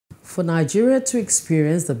For Nigeria to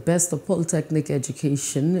experience the best of polytechnic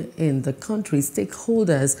education in the country,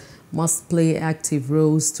 stakeholders must play active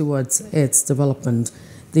roles towards its development.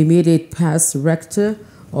 The immediate past rector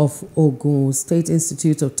of Ogun State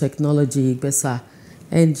Institute of Technology, Igbesa,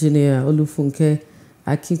 Engineer Olufunke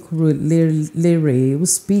Akinkuru-Lere,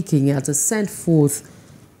 was speaking at a send-forth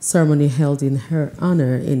ceremony held in her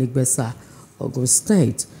honor in Igbesa, Ogun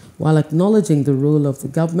State. While acknowledging the role of the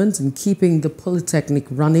government in keeping the Polytechnic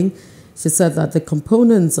running, she said that the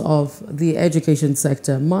components of the education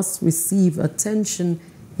sector must receive attention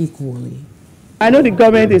equally. I know the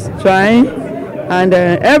government is trying, and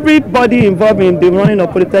everybody involved in the running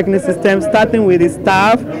of Polytechnic system, starting with the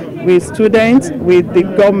staff, with students, with the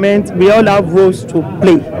government, we all have roles to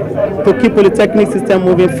play to keep Polytechnic system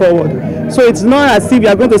moving forward. So it's not as if we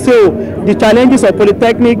are going to say, oh, the challenges of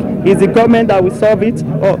Polytechnic is the government that will solve it.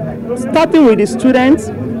 Or starting with the students,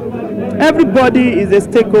 everybody is a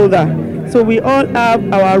stakeholder. So we all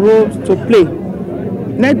have our roles to play.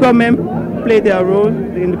 Let government play their role,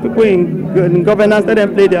 the people in governance, let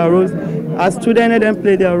them play their roles. As students, let them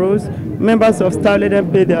play their roles. Members of staff, let them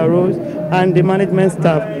play their roles. And the management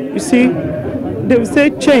staff. You see, they will say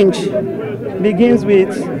change begins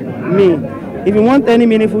with me. If you want any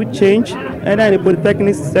meaningful change, either in the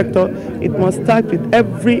Polytechnic sector, it must start with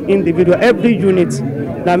every individual, every unit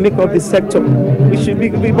that make up the sector. We should be,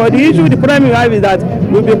 but the issue, the problem we have is that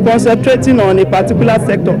we'll be concentrating on a particular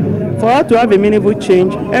sector. For us to have a meaningful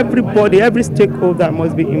change, everybody, every stakeholder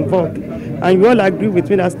must be involved. And you all agree with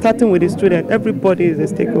me that starting with the student, everybody is a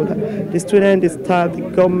stakeholder. The student, the staff, the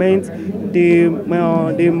government, the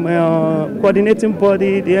coordinating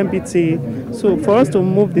body, the MPT. So for us to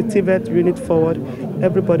move the TVET unit forward,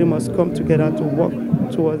 everybody must come together to work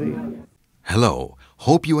towards it. Hello,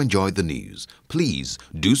 hope you enjoyed the news. Please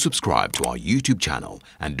do subscribe to our YouTube channel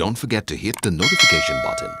and don't forget to hit the notification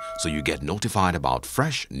button so you get notified about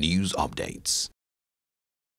fresh news updates.